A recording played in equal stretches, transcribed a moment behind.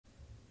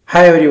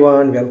Hi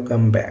everyone,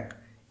 welcome back.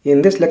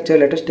 In this lecture,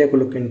 let us take a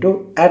look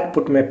into add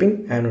put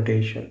mapping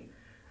annotation.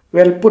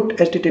 Well, put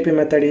HTTP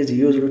method is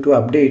used to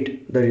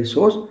update the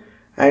resource,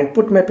 and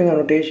put mapping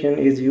annotation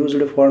is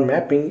used for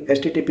mapping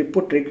HTTP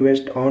put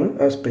request on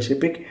a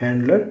specific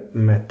handler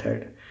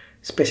method.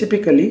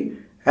 Specifically,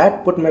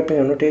 add put mapping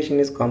annotation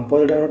is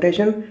composed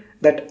annotation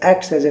that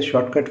acts as a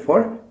shortcut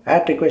for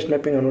add request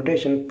mapping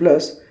annotation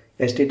plus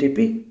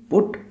HTTP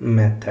put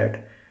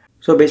method.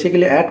 So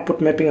basically add put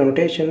mapping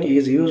annotation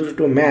is used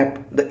to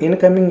map the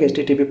incoming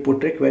HTTP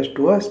put request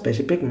to a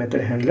specific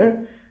method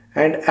handler,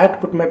 and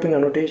add put mapping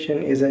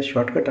annotation is a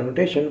shortcut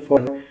annotation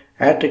for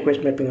add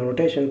request mapping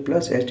annotation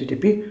plus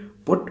HTTP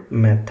put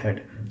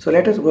method. So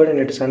let us go ahead and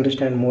let us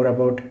understand more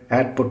about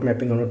add put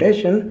mapping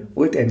annotation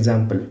with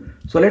example.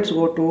 So let's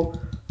go to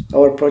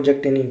our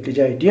project in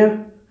IntelliJ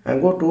IDEA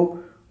and go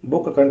to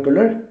book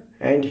controller,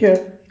 and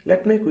here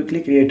let me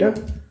quickly create a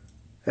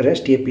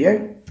REST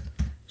API.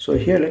 So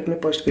here let me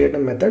first create a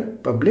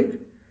method public,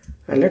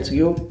 and let's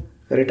give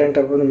return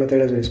type of the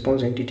method as a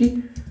response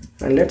entity,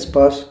 and let's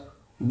pass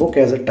book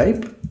as a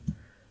type.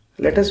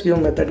 Let us give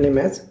method name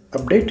as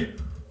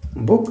update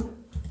book,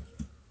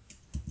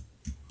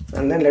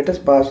 and then let us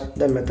pass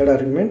the method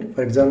argument,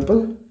 for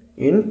example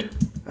int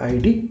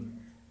id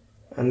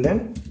and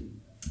then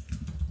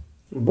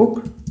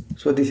book.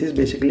 So this is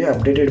basically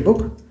updated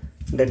book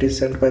that is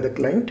sent by the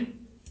client.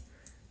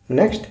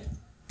 Next,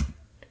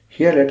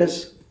 here let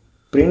us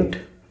print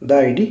the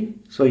id.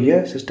 So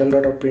here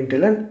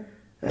system.out.println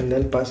and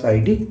then pass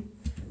id.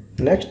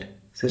 Next,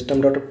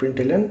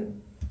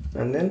 system.out.println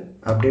and then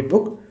update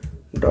book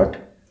dot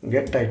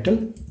get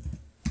title,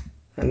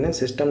 and then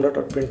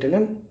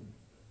system.out.println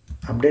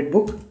update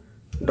book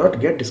dot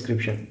get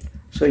description.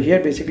 So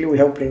here basically we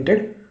have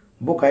printed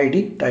book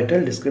id,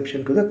 title,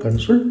 description to the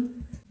console.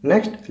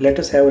 Next, let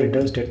us have a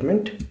return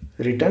statement,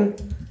 return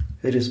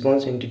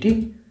response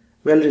entity.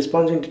 Well,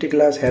 response entity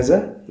class has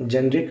a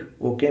generic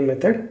OK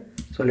method.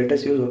 So let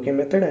us use OK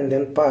method and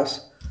then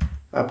pass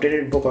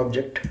updated book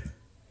object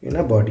in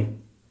a body.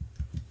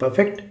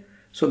 Perfect.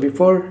 So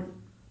before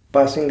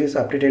passing this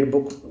updated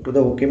book to the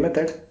OK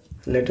method,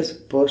 let us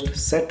first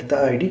set the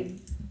ID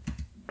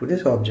to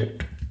this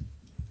object.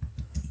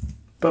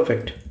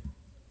 Perfect.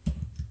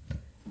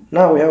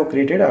 Now we have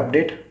created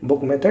update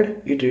book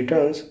method. It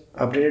returns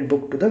updated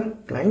book to the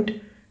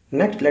client.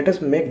 Next, let us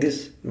make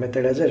this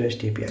method as a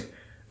REST API.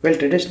 Well,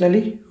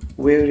 traditionally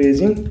we are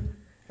using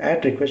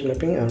add request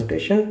mapping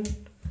annotation,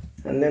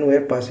 and then we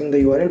are passing the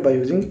URL by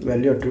using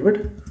value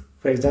attribute.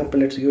 For example,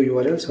 let's give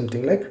URL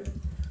something like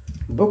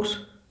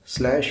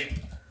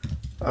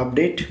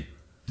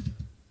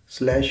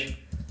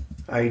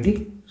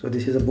books/update/id. So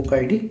this is a book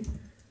ID.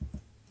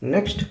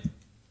 Next,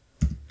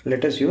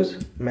 let us use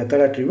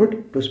method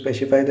attribute to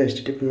specify the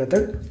HTTP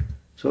method.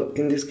 So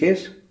in this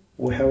case,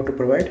 we have to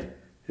provide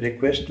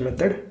request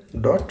method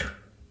dot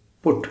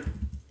put.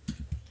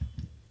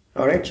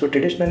 Alright, so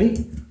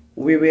traditionally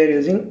we were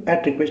using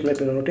add request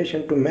mapping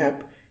annotation to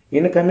map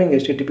incoming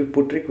HTTP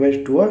put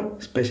request to a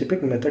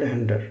specific method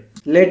handler.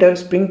 Later,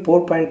 Spring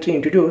 4.3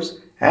 introduced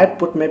add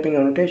put mapping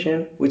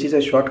annotation, which is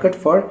a shortcut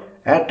for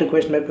add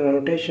request mapping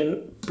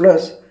annotation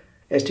plus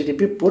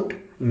HTTP put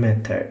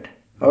method.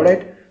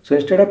 Alright, so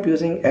instead of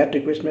using add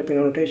request mapping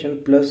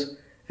annotation plus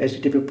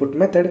HTTP put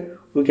method,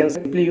 we can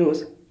simply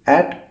use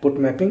add put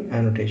mapping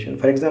annotation.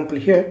 For example,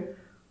 here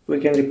we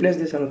can replace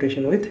this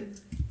annotation with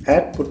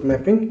add put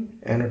mapping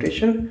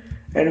annotation,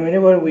 and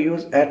whenever we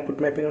use add put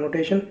mapping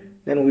annotation,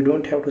 then we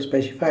don't have to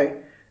specify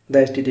the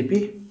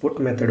HTTP put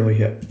method over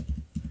here.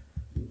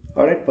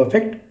 Alright,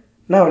 perfect.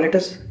 Now let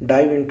us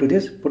dive into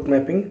this put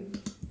mapping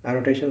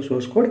annotation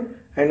source code,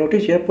 and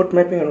notice here put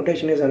mapping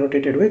annotation is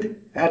annotated with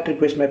add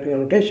request mapping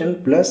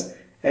annotation plus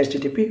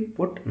HTTP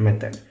put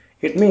method.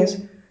 It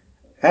means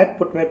add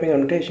put mapping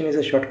annotation is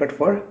a shortcut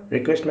for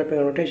request mapping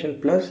annotation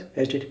plus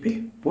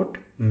HTTP put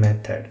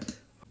method.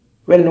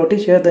 Well,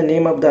 notice here the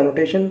name of the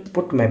annotation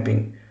put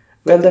mapping.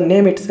 Well, the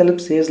name itself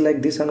says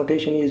like this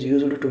annotation is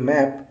used to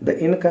map the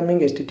incoming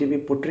HTTP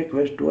put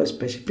request to a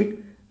specific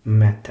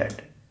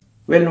method.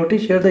 Well,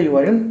 notice here the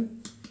URL.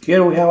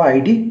 Here we have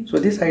ID. So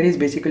this ID is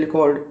basically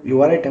called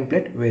URI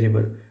template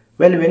variable.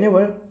 Well,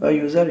 whenever a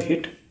user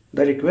hit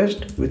the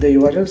request with the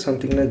URL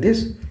something like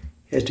this,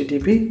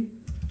 HTTP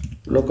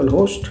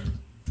localhost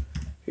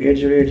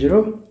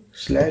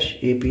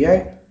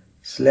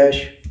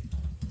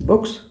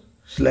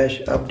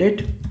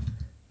 8080/API/books/update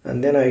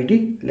and then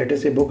ID, let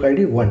us say book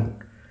ID 1.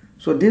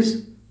 So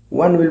this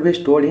 1 will be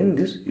stored in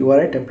this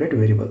URI template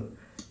variable.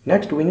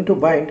 Next, we need to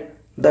bind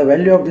the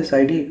value of this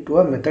ID to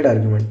a method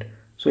argument.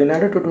 So in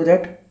order to do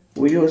that,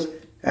 we use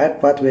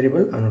add path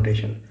variable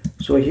annotation.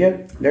 So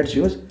here let's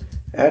use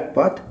add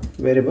path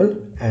variable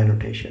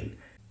annotation.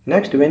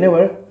 Next,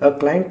 whenever a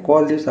client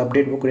calls this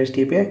update book REST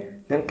API,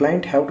 then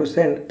client have to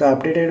send the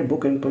updated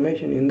book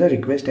information in the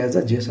request as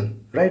a JSON,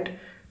 right?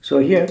 So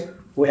here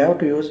we have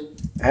to use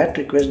add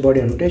request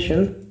body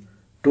annotation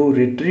to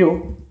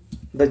retrieve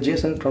the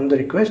JSON from the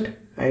request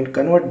and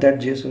convert that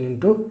JSON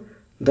into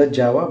the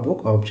Java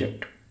book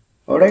object.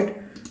 Alright,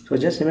 so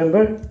just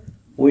remember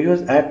we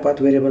use add path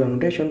variable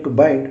annotation to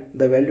bind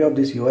the value of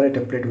this URI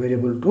template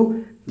variable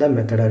to the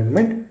method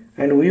argument,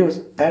 and we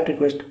use add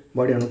request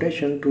body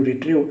annotation to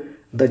retrieve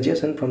the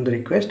JSON from the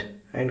request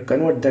and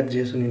convert that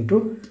JSON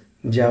into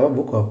Java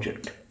book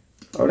object.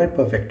 Alright,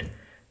 perfect.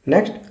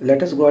 Next,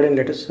 let us go ahead and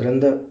let us run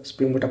the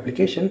Spring Boot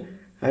application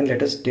and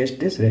let us test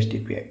this REST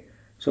API.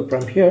 So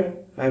from here,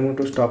 I am going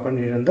to stop and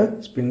rerun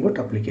the Spring Boot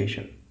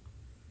application.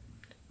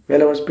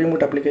 Well, our Spring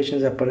Boot application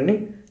is up and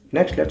running.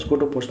 Next, let's go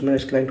to Postman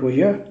client over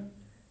here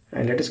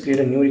and let us create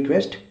a new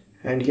request,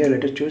 and here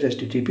let us choose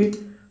HTTP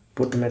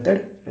put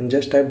method and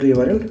just type the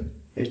URL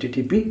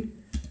HTTP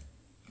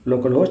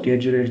localhost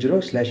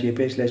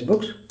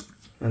 8080/API/books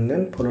and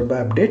then followed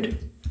by update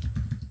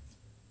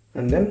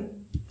and then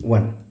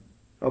 1.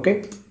 Okay,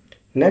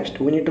 next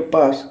we need to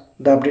pass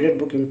the updated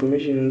book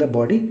information in the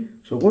body.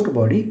 So go to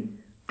body,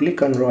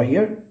 click on raw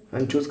here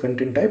and choose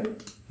content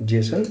type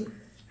JSON,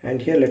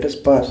 and here let us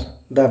pass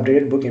the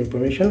updated book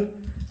information.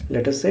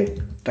 Let us say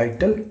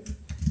title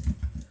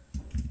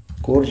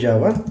core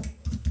Java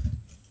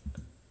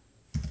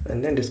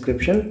and then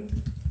description.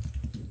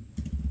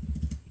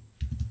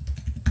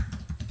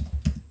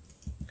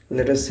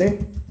 Let us say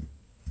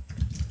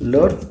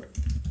learn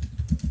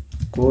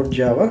core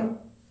Java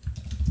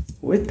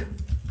with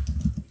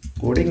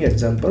coding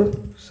example,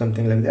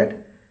 something like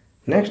that.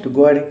 Next,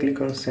 go ahead and click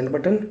on send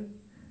button,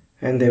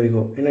 and there we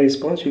go. In a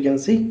response, you can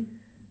see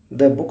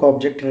the book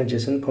object in a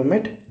JSON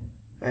format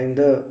and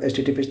the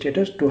HTTP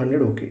status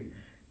 200 OK.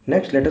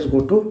 Next, let us go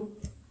to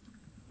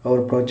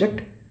our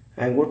project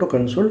and go to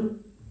console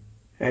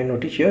and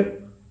notice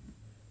here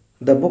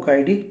the book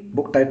ID,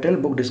 book title,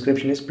 book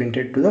description is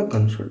printed to the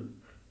console.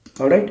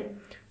 Alright,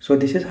 so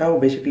this is how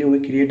basically we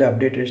create the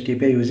update REST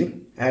API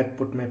using add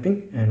put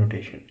mapping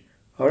annotation.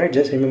 Alright,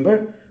 just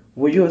remember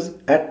we use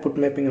add put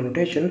mapping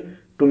annotation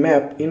to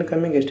map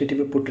incoming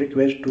HTTP put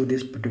request to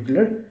this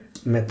particular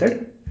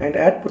method, and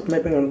add put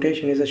mapping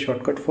annotation is a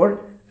shortcut for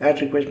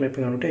add request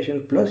mapping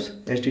annotation plus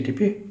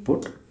HTTP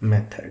put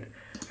method.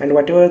 And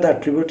whatever the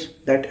attributes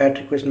that add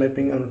request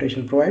mapping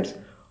annotation provides,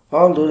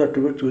 all those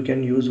attributes we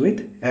can use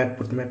with add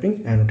put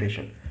mapping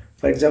annotation.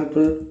 For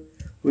example,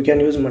 we can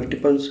use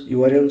multiple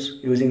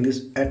URLs using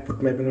this add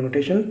put mapping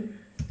annotation,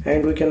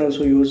 and we can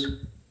also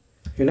use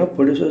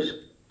producers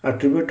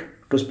attribute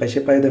to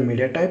specify the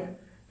media type,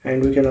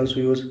 and we can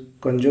also use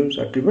consumes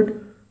attribute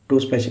to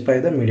specify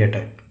the media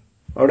type.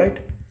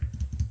 Alright,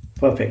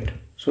 perfect.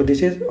 So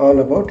this is all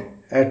about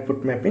add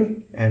put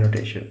mapping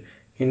annotation.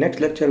 In next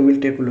lecture we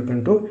will take a look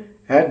into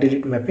add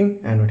delete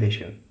mapping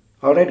annotation.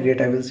 Alright,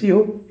 great. I will see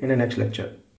you in the next lecture.